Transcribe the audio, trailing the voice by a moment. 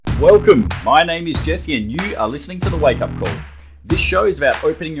Welcome, my name is Jesse and you are listening to The Wake Up Call. This show is about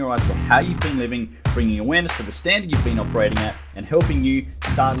opening your eyes to how you've been living, bringing awareness to the standard you've been operating at, and helping you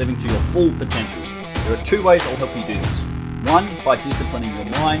start living to your full potential. There are two ways I'll help you do this. One, by disciplining your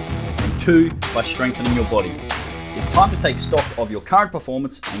mind, and two, by strengthening your body. It's time to take stock of your current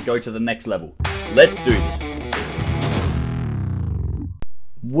performance and go to the next level. Let's do this.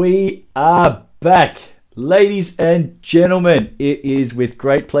 We are back. Ladies and gentlemen, it is with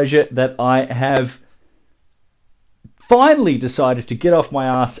great pleasure that I have finally decided to get off my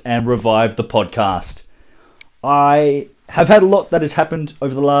ass and revive the podcast. I have had a lot that has happened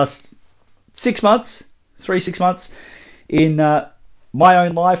over the last 6 months, 6 months, in my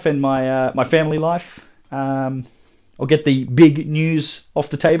own life and my family life. I'll get the big news off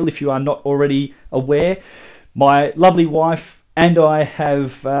the table if you are not already aware. My lovely wife and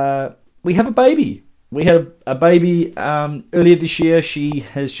I we have a baby. We had a baby earlier this year. She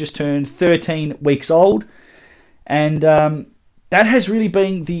has just turned 13 weeks old. And that has really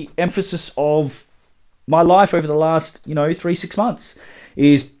been the emphasis of my life over the last, 3-6 months,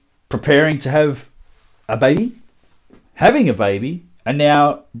 is preparing to have a baby, having a baby, and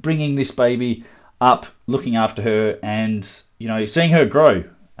now bringing this baby up, looking after her and, seeing her grow,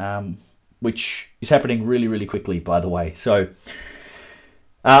 which is happening really, really quickly, by the way. So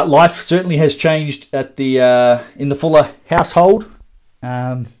life certainly has changed in the Fuller household.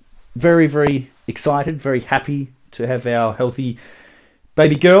 Very, very excited, very happy to have our healthy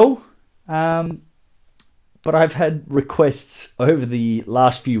baby girl. But I've had requests over the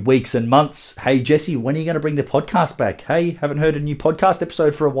last few weeks and months. Hey, Jesse, when are you going to bring the podcast back? Hey, haven't heard a new podcast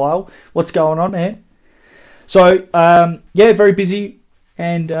episode for a while. What's going on, man? So, very busy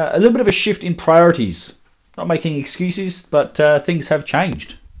and a little bit of a shift in priorities. Not making excuses, but things have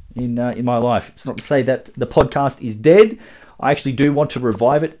changed in my life. It's not to say that the podcast is dead. I actually do want to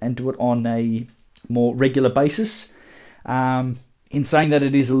revive it and do it on a more regular basis. In saying that,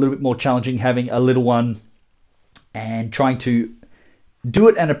 it is a little bit more challenging having a little one and trying to do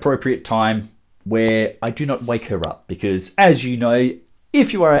it at an appropriate time where I do not wake her up. Because as you know,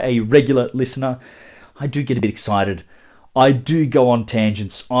 if you are a regular listener, I do get a bit excited. I do go on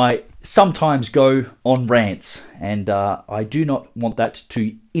tangents. I sometimes go on rants, and I do not want that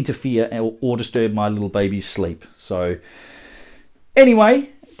to interfere or disturb my little baby's sleep. So anyway,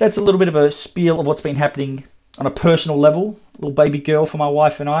 that's a little bit of a spiel of what's been happening on a personal level. Little baby girl for my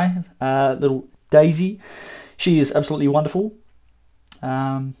wife and I, little Daisy. She is absolutely wonderful.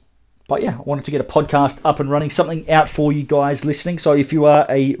 But yeah, I wanted to get a podcast up and running, something out for you guys listening. So if you are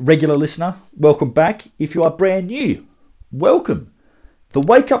a regular listener, welcome back. If you are brand new, welcome. The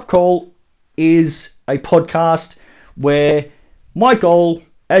Wake Up Call is a podcast where my goal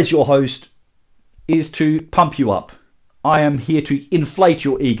as your host is to pump you up. I am here to inflate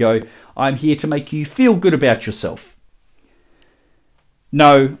your ego. I'm here to make you feel good about yourself.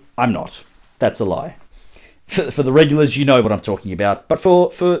 No, I'm not. That's a lie. For the regulars, you know what I'm talking about. But for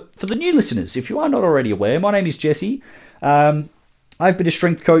the new listeners, if you are not already aware, my name is Jesse. I've been a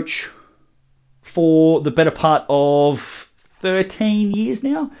strength coach for the better part of 13 years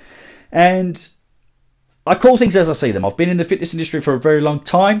now. And I call things as I see them. I've been in the fitness industry for a very long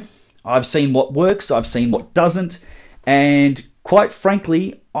time. I've seen what works. I've seen what doesn't. And quite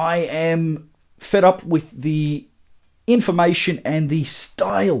frankly, I am fed up with the information and the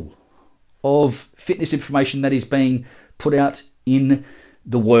style of fitness information that is being put out in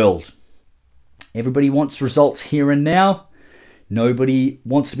the world. Everybody wants results here and now. Nobody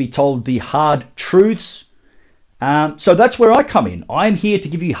wants to be told the hard truths. So that's where I come in. I'm here to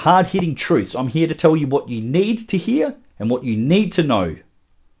give you hard-hitting truths. I'm here to tell you what you need to hear and what you need to know.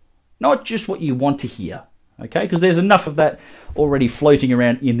 Not just what you want to hear. Okay? Because there's enough of that already floating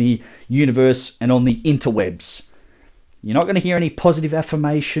around in the universe and on the interwebs. You're not going to hear any positive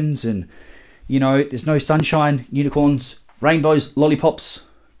affirmations and, there's no sunshine, unicorns, rainbows, lollipops,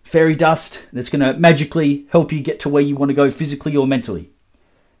 fairy dust that's going to magically help you get to where you want to go physically or mentally.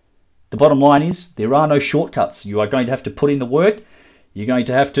 The bottom line is there are no shortcuts. You are going to have to put in the work. You're going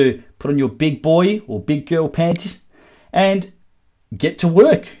to have to put on your big boy or big girl pants and get to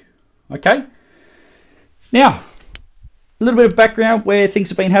work. Okay? Now, a little bit of background where things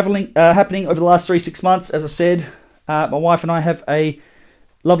have been happening over the last 3-6 months. As I said, my wife and I have a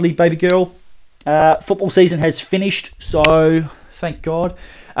lovely baby girl. Football season has finished, so thank God.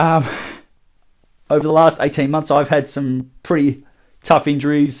 Over the last 18 months, I've had some pretty tough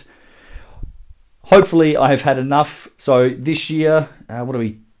injuries. Hopefully, I have had enough. So this year,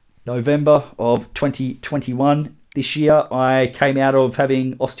 November of 2021, this year, I came out of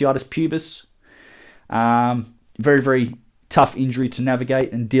having osteitis pubis. Very, very tough injury to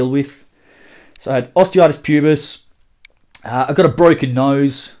navigate and deal with. So I had osteitis pubis. I got a broken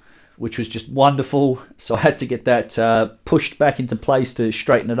nose, which was just wonderful. So I had to get that pushed back into place to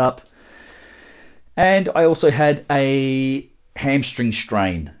straighten it up. And I also had a hamstring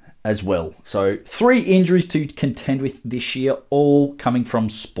strain as well. So 3 injuries to contend with this year, all coming from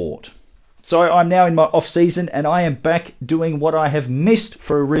sport. So I'm now in my off season and I am back doing what I have missed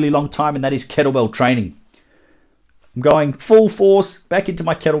for a really long time, and that is kettlebell training. I'm going full force back into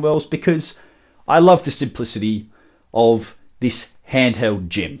my kettlebells because I love the simplicity of this handheld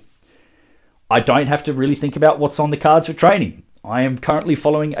gym. I don't have to really think about what's on the cards for training. I am currently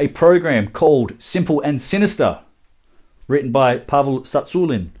following a program called Simple and Sinister, written by Pavel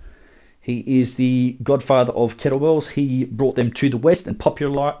Tsatsouline. He is the godfather of kettlebells. He brought them to the West and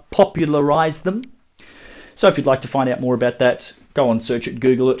popularized them. So if you'd like to find out more about that, go on, search it,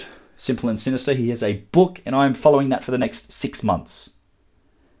 Google it. Simple and Sinister. He has a book, and I'm following that for the next 6 months.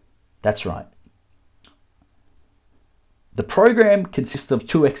 That's right. The program consists of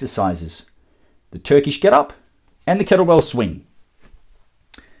 2 exercises: the Turkish get up and the kettlebell swing.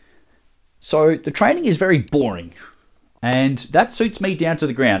 So the training is very boring, and that suits me down to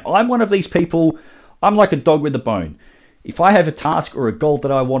the ground. I'm one of these people, I'm like a dog with a bone. If I have a task or a goal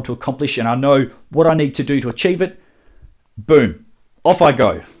that I want to accomplish and I know what I need to do to achieve it, boom, off I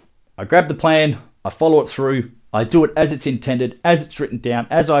go. I grab the plan, I follow it through, I do it as it's intended, as it's written down,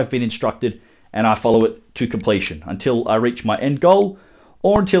 as I've been instructed, and I follow it to completion until I reach my end goal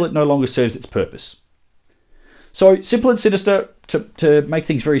or until it no longer serves its purpose. So Simple and Sinister, to make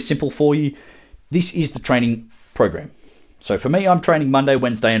things very simple for you, this is the training program. So for me, I'm training Monday,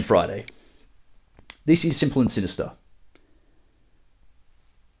 Wednesday, and Friday. This is Simple and Sinister.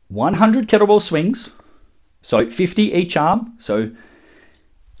 100 kettlebell swings, so 50 each arm. So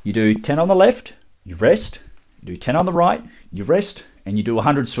you do 10 on the left, you rest, you do 10 on the right, you rest, and you do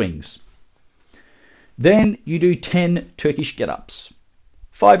 100 swings. Then you do 10 Turkish get-ups,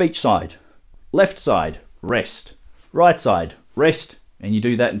 5 each side. Left side, rest. Right side, rest, and you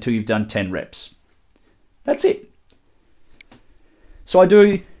do that until you've done 10 reps. That's it. So I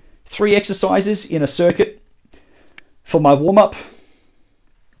do 3 exercises in a circuit for my warm-up,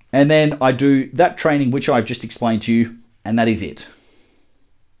 and then I do that training which I've just explained to you, and that is it.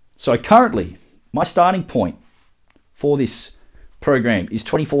 So currently, my starting point for this program is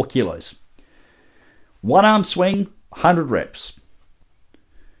 24 kilos. 1 arm swing, 100 reps.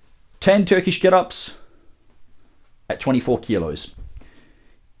 10 Turkish get-ups at 24 kilos.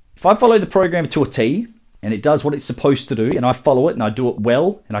 If I follow the program to a T, and it does what it's supposed to do, and I follow it and I do it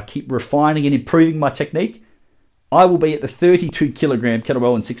well, and I keep refining and improving my technique, I will be at the 32 kilogram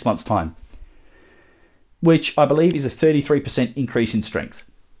kettlebell in 6 months' time, which I believe is a 33% increase in strength.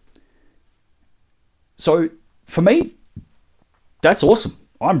 So for me, that's awesome.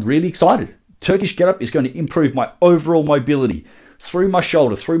 I'm really excited. Turkish get-up is going to improve my overall mobility through my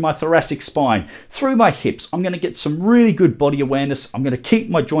shoulder, through my thoracic spine, through my hips. I'm going to get some really good body awareness. I'm going to keep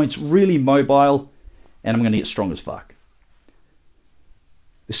my joints really mobile, and I'm going to get strong as fuck.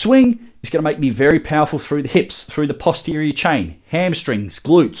 The swing is going to make me very powerful through the hips, through the posterior chain, hamstrings,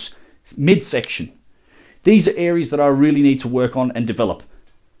 glutes, midsection. These are areas that I really need to work on and develop.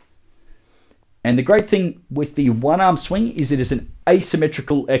 And the great thing with the one-arm swing is it is an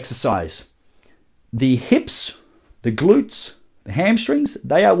asymmetrical exercise. The hips, the glutes, the hamstrings,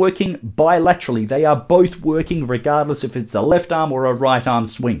 they are working bilaterally. They are both working regardless if it's a left arm or a right arm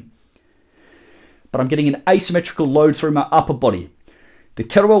swing. But I'm getting an asymmetrical load through my upper body. The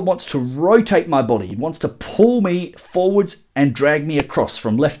kettlebell wants to rotate my body. It wants to pull me forwards and drag me across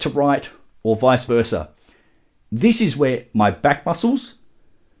from left to right or vice versa. This is where my back muscles,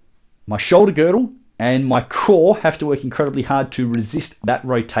 my shoulder girdle, and my core have to work incredibly hard to resist that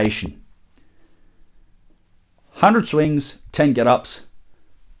rotation. 100 swings, 10 get-ups.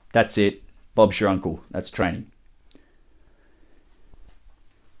 That's it. Bob's your uncle. That's training.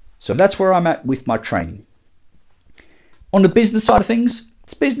 So that's where I'm at with my training. On the business side of things,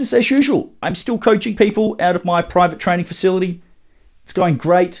 it's business as usual. I'm still coaching people out of my private training facility. It's going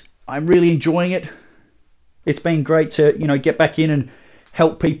great. I'm really enjoying it. It's been great to, get back in and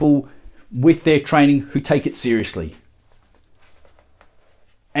help people with their training who take it seriously.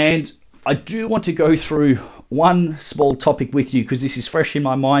 And I do want to go through one small topic with you because this is fresh in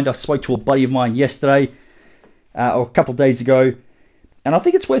my mind. I spoke to a buddy of mine yesterday or a couple of days ago, and I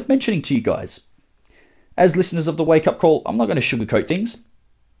think it's worth mentioning to you guys. As listeners of the Wake Up Call, I'm not going to sugarcoat things.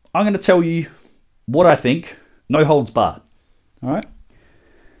 I'm going to tell you what I think, no holds barred. All right?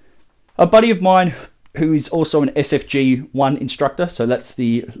 A buddy of mine who is also an SFG 1 instructor, so that's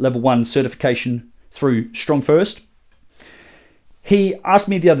the level 1 certification through Strong First. He asked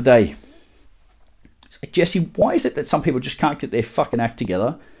me the other day, Jesse, why is it that some people just can't get their fucking act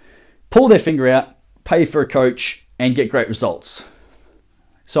together, pull their finger out, pay for a coach, and get great results?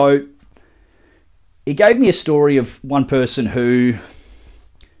 So he gave me a story of one person who,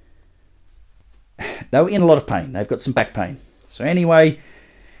 they were in a lot of pain. They've got some back pain. So anyway,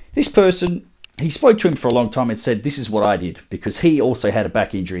 this person, he spoke to him for a long time and said, this is what I did, because he also had a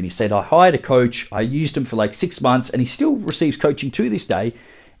back injury. And he said, I hired a coach, I used him for like 6 months, and he still receives coaching to this day,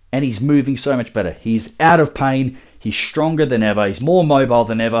 and he's moving so much better. He's out of pain, he's stronger than ever, he's more mobile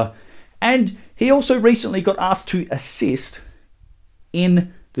than ever, and he also recently got asked to assist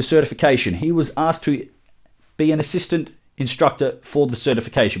in the certification. He was asked to be an assistant instructor for the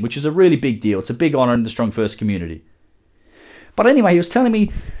certification, which is a really big deal. It's a big honor in the Strong First community. But anyway, he was telling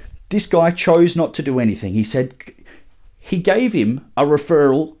me this guy chose not to do anything. He said he gave him a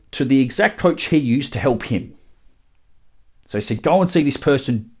referral to the exact coach he used to help him. So he said, go and see this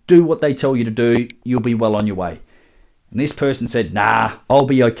person, do what they tell you to do, you'll be well on your way. And this person said, nah, I'll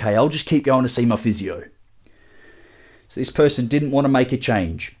be okay. I'll just keep going to see my physio. So this person didn't want to make a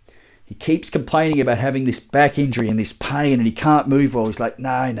change. He keeps complaining about having this back injury and this pain, and he can't move well. He's like, no,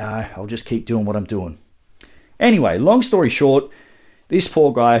 I'll just keep doing what I'm doing. Anyway, long story short, this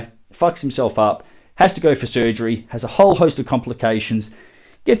poor guy fucks himself up, has to go for surgery, has a whole host of complications,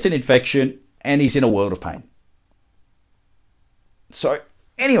 gets an infection, and he's in a world of pain. So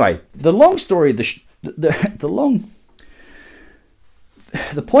anyway, the long story, the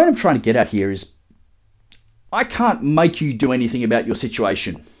point I'm trying to get at here is, I can't make you do anything about your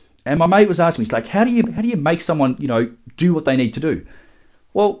situation. And my mate was asking me, he's like, how do you make someone, do what they need to do?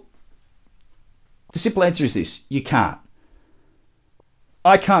 Well, the simple answer is this: you can't.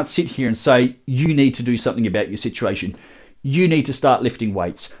 I can't sit here and say, you need to do something about your situation. You need to start lifting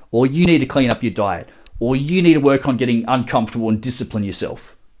weights, or you need to clean up your diet, or you need to work on getting uncomfortable and discipline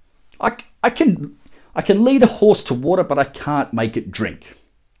yourself. I can lead a horse to water, but I can't make it drink.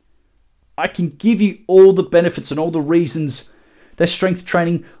 I can give you all the benefits and all the reasons that strength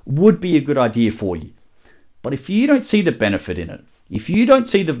training would be a good idea for you. But if you don't see the benefit in it, if you don't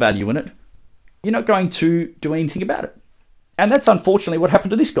see the value in it, you're not going to do anything about it. And that's unfortunately what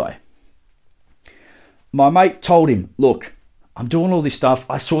happened to this guy. My mate told him, look, I'm doing all this stuff.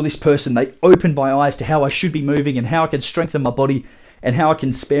 I saw this person. They opened my eyes to how I should be moving and how I can strengthen my body and how I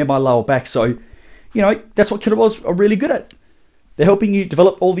can spare my lower back. So, that's what kettlebells are really good at. They're helping you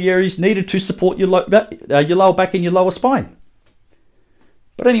develop all the areas needed to support your lower back and your lower spine.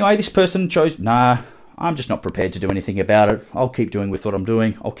 But anyway, this person chose, nah, I'm just not prepared to do anything about it. I'll keep doing with what I'm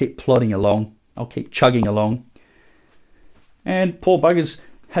doing. I'll keep plodding along. I'll keep chugging along. And poor bugger's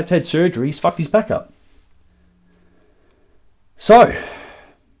had surgery. He's fucked his back up. So,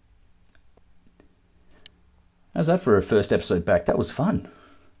 how's that for a first episode back? That was fun.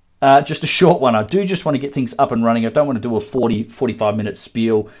 Just a short one. I do just want to get things up and running. I don't want to do a 45 minute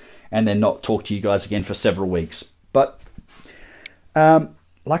spiel and then not talk to you guys again for several weeks. But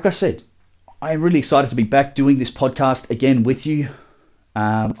like I said, I'm really excited to be back doing this podcast again with you.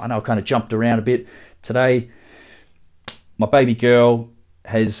 I know I kind of jumped around a bit today. My baby girl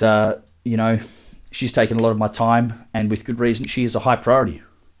has, she's taken a lot of my time, and with good reason. She is a high priority,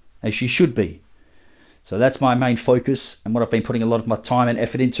 as she should be. So that's my main focus and what I've been putting a lot of my time and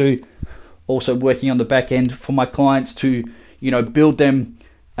effort into. Also working on the back end for my clients to, build them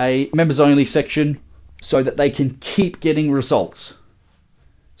a members only section so that they can keep getting results.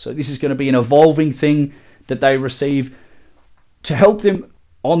 So this is going to be an evolving thing that they receive to help them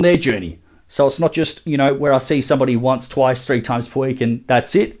on their journey. So it's not just, where I see somebody once, twice, 3 times per week and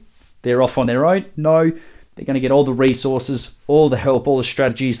that's it. They're off on their own. No, they're going to get all the resources, all the help, all the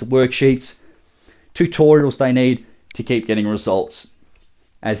strategies, the worksheets, tutorials they need to keep getting results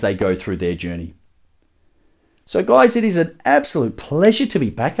as they go through their journey. So guys, it is an absolute pleasure to be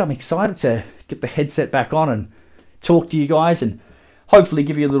back. I'm excited to get the headset back on and talk to you guys and hopefully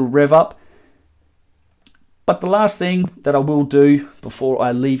give you a little rev up. But the last thing that I will do before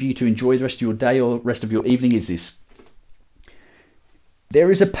I leave you to enjoy the rest of your day or rest of your evening is this.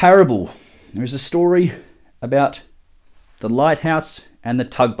 There is a parable. There is a story about the lighthouse and the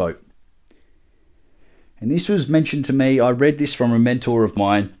tugboat. And this was mentioned to me. I read this from a mentor of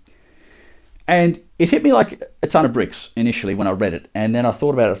mine. And it hit me like a ton of bricks initially when I read it. And then I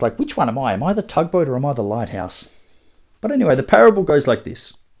thought about it. It's like, which one am I? Am I the tugboat or am I the lighthouse? But anyway, the parable goes like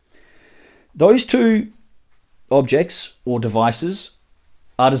this. Those two objects or devices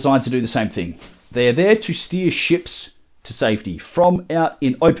are designed to do the same thing. They're there to steer ships to safety from out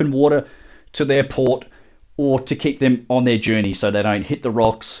in open water to their port, or to keep them on their journey so they don't hit the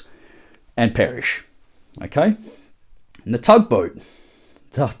rocks and perish. Okay? And the tugboat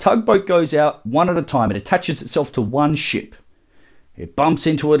goes out one at a time. It attaches itself to one ship. It bumps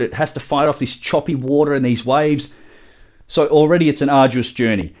into it. It has to fight off this choppy water and these waves. So already it's an arduous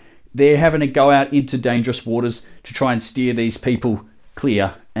journey. They're having to go out into dangerous waters to try and steer these people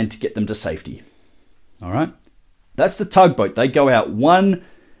clear and to get them to safety. All right? That's the tugboat. They go out one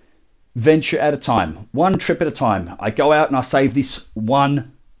venture at a time, one trip at a time. I go out and I save this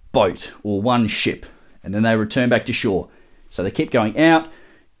one boat or one ship, and then they return back to shore. So they keep going out,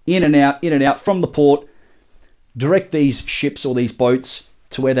 in and out from the port, direct these ships or these boats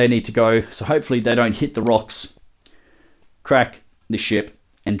to where they need to go. So hopefully they don't hit the rocks, crack the ship,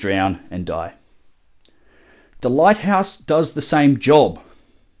 and drown and die. The lighthouse does the same job,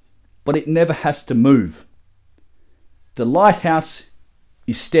 but it never has to move. The lighthouse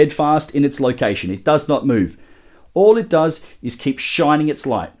is steadfast in its location. It does not move. All it does is keep shining its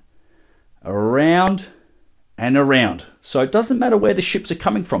light around and around. So it doesn't matter where the ships are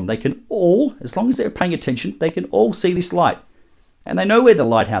coming from. They can all, as long as they're paying attention, they can all see this light. And they know where the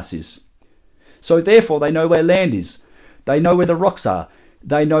lighthouse is. So therefore they know where land is. They know where the rocks are.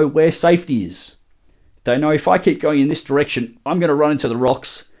 They know where safety is. They know if I keep going in this direction, I'm going to run into the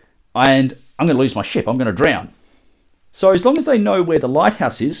rocks and I'm going to lose my ship. I'm going to drown. So as long as they know where the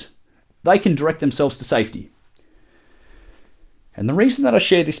lighthouse is, they can direct themselves to safety. And the reason that I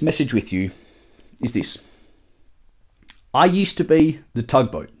share this message with you is this. I used to be the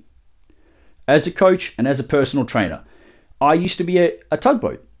tugboat. As a coach and as a personal trainer, I used to be a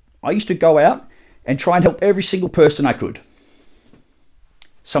tugboat. I used to go out and try and help every single person I could.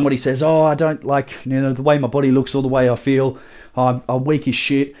 Somebody says, oh, I don't like the way my body looks or the way I feel. I'm weak as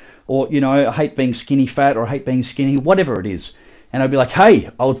shit. Or, I hate being skinny fat or I hate being skinny, whatever it is. And I'd be like, hey,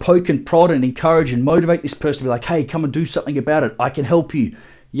 I would poke and prod and encourage and motivate this person to be like, hey, come and do something about it. I can help you,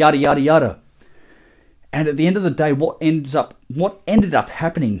 yada, yada, yada. And at the end of the day, what ended up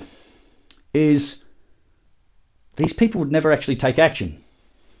happening is these people would never actually take action.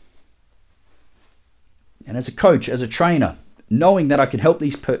 And as a coach, as a trainer, knowing that I could help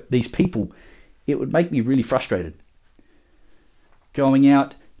these people, it would make me really frustrated. Going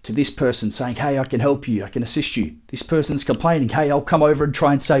out to this person saying, hey, I can help you, I can assist you. This person's complaining, hey, I'll come over and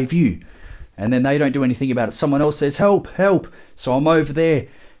try and save you. And then they don't do anything about it. Someone else says, help. So I'm over there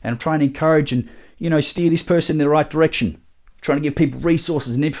and I'm trying to encourage and, steer this person in the right direction. Trying to give people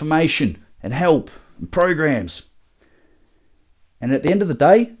resources and information and help and programs. And at the end of the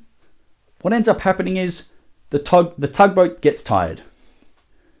day, what ends up happening is the tugboat gets tired.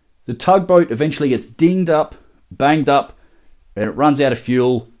 The tugboat eventually gets dinged up, banged up, and it runs out of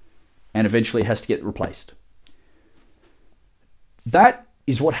fuel and eventually has to get replaced. That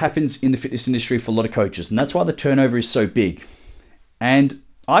is what happens in the fitness industry for a lot of coaches, and that's why the turnover is so big. And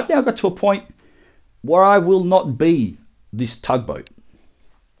I've now got to a point where I will not be this tugboat.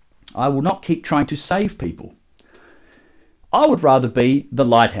 I will not keep trying to save people. I would rather be the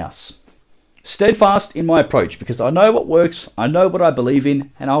lighthouse. Steadfast in my approach because I know what works, I know what I believe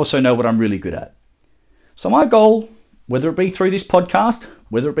in, and I also know what I'm really good at. So my goal, whether it be through this podcast,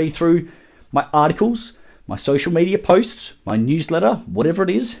 whether it be through my articles, my social media posts, my newsletter, whatever it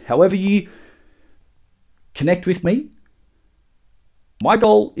is, however you connect with me, my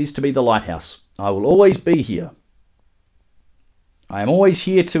goal is to be the lighthouse. I will always be here. I am always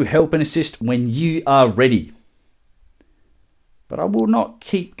here to help and assist when you are ready. But I will not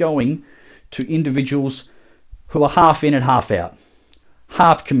keep going to individuals who are half in and half out,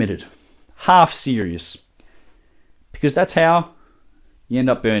 half committed, half serious, because that's how you end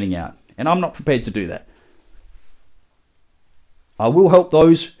up burning out. And I'm not prepared to do that. I will help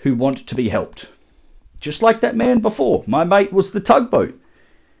those who want to be helped. Just like that man before. My mate was the tugboat.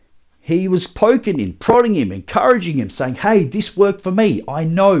 He was poking him, prodding him, encouraging him, saying, hey, this worked for me. I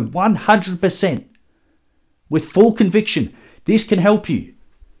know 100% with full conviction this can help you.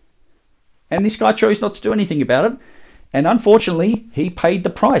 And this guy chose not to do anything about it. And unfortunately, he paid the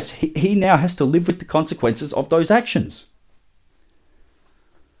price. He now has to live with the consequences of those actions.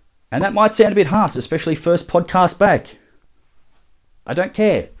 And that might sound a bit harsh, especially first podcast back. I don't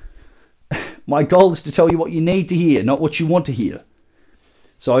care. My goal is to tell you what you need to hear, not what you want to hear.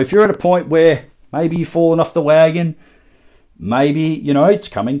 So if you're at a point where maybe you've fallen off the wagon, maybe, it's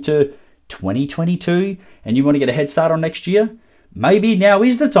coming to 2022 and you want to get a head start on next year, maybe now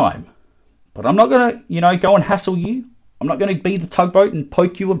is the time. But I'm not going to, go and hassle you. I'm not going to be the tugboat and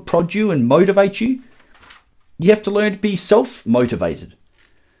poke you and prod you and motivate you. You have to learn to be self-motivated.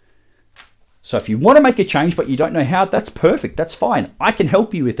 So if you want to make a change but you don't know how, that's perfect. That's fine. I can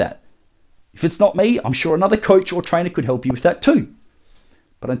help you with that. If it's not me, I'm sure another coach or trainer could help you with that too.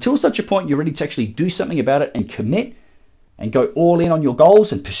 But until such a point you're ready to actually do something about it and commit, and go all in on your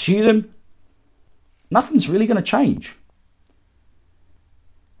goals and pursue them, nothing's really going to change.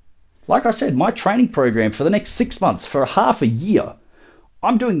 Like I said, my training program for the next 6 months, for half a year,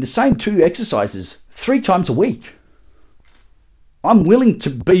 I'm doing the same 2 exercises 3 times a week. I'm willing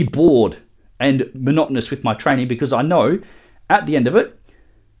to be bored and monotonous with my training because I know at the end of it,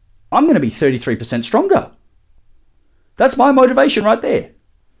 I'm going to be 33% stronger. That's my motivation right there.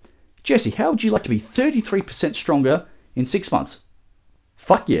 Jesse, how would you like to be 33% stronger in 6 months?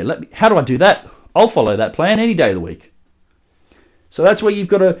 Fuck yeah, how do I do that? I'll follow that plan any day of the week. So that's where you've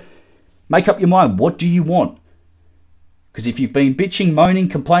got to make up your mind. What do you want? Because if you've been bitching, moaning,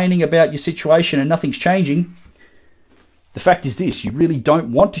 complaining about your situation and nothing's changing, the fact is this, you really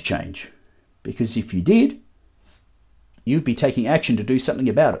don't want to change. Because if you did, you'd be taking action to do something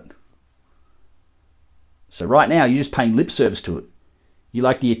about it. So right now, you're just paying lip service to it. You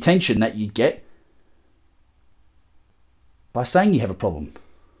like the attention that you get by saying you have a problem.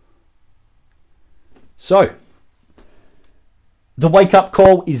 So, the wake-up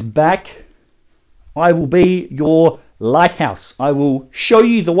call is back. I will be your lighthouse. I will show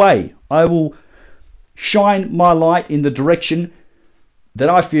you the way. I will shine my light in the direction that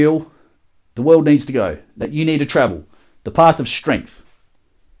I feel the world needs to go, that you need to travel, the path of strength.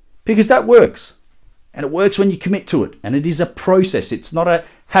 Because that works. And it works when you commit to it. And it is a process. It's not a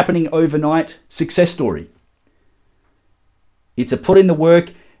happening overnight success story. It's a put in the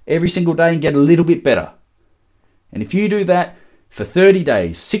work every single day and get a little bit better. And if you do that for 30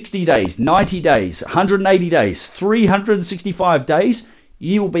 days, 60 days, 90 days, 180 days, 365 days,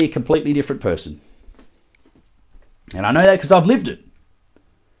 you will be a completely different person. And I know that because I've lived it.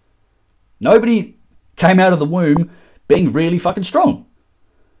 Nobody came out of the womb being really fucking strong.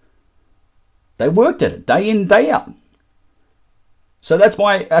 They worked at it day in, day out. So that's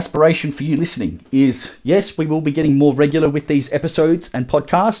my aspiration for you listening is, yes, we will be getting more regular with these episodes and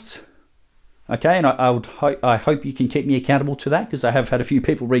podcasts. Okay, and I hope you can keep me accountable to that because I have had a few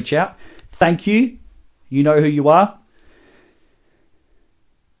people reach out. Thank you. You know who you are.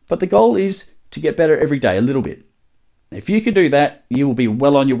 But the goal is to get better every day, a little bit. If you can do that, you will be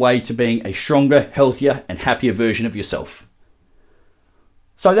well on your way to being a stronger, healthier, and happier version of yourself.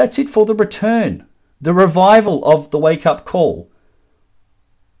 So that's it for the return, the revival of the Wake Up Call.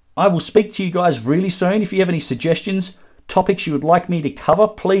 I will speak to you guys really soon. If you have any suggestions, topics you would like me to cover,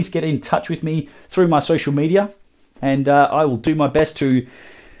 please get in touch with me through my social media. And I will do my best to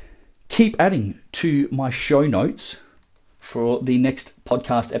keep adding to my show notes for the next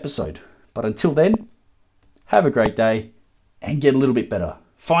podcast episode. But until then, have a great day and get a little bit better.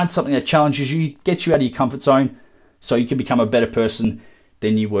 Find something that challenges you, gets you out of your comfort zone so you can become a better person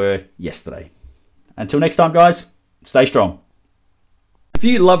than you were yesterday. Until next time, guys, stay strong. If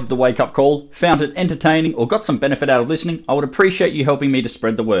you loved the Wake Up Call, found it entertaining, or got some benefit out of listening, I would appreciate you helping me to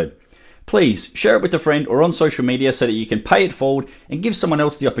spread the word. Please share it with a friend or on social media so that you can pay it forward and give someone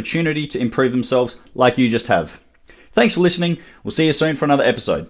else the opportunity to improve themselves like you just have. Thanks for listening. We'll see you soon for another episode.